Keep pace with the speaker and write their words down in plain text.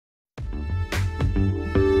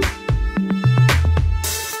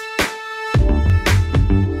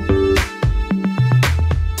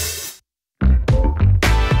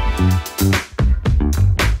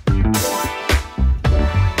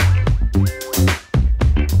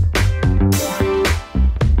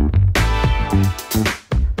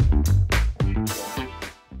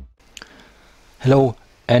Hello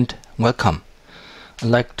and welcome. I'd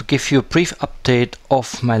like to give you a brief update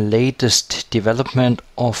of my latest development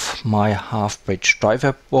of my Halfbridge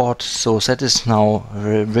driver board. So that is now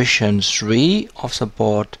revision 3 of the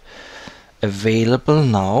board available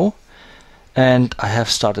now, and I have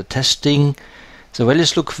started testing. The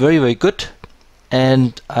values look very good,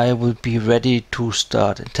 and I will be ready to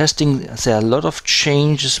start testing. There are a lot of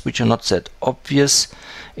changes which are not that obvious.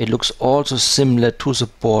 It looks also similar to the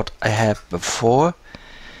board I had before.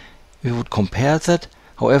 We would compare that.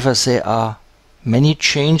 However, there are many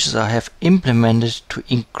changes I have implemented to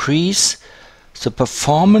increase the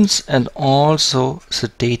performance and also the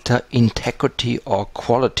data integrity or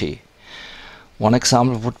quality. One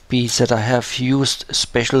example would be that I have used a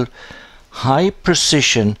special high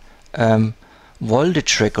precision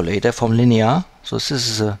voltage regulator from Linear. So this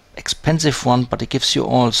is an expensive one, but it gives you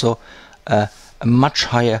also a much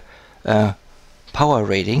higher power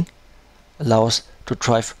rating, allows to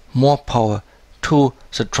drive more power to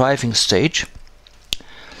the driving stage.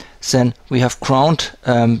 Then we have ground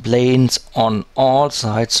planes on all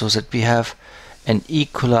sides so that we have an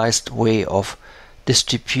equalized way of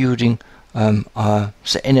distributing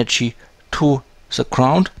the energy to the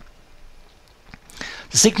ground.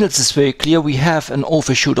 The signals is very clear. We have an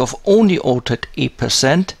overshoot of only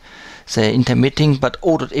 0.8%. They're intermitting, but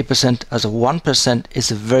 0.8% as a 1%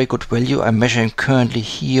 is a very good value. I'm measuring currently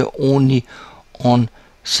here only on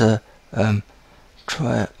the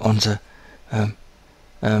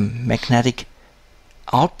magnetic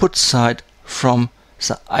output side from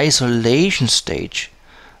the isolation stage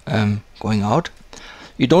going out.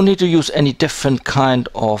 You don't need to use any different kind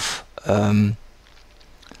of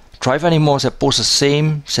driver anymore. They're both the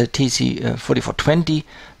same. The TC4420,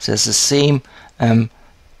 there's the same.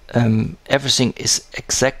 Everything is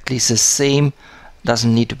exactly the same,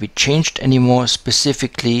 doesn't need to be changed anymore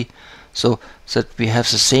specifically, so that we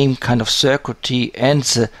have the same kind of circuitry and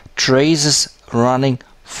the traces running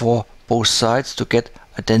for both sides to get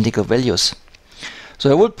identical values.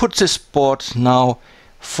 So I will put this board now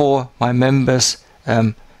for my members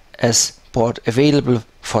as board available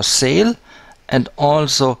for sale, and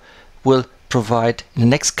also will provide in the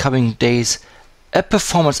next coming days a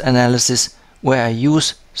performance analysis where I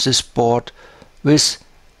use this board with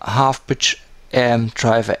Halfbridge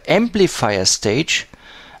driver amplifier stage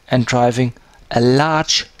and driving a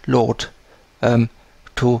large load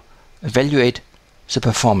to evaluate the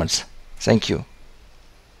performance. Thank you.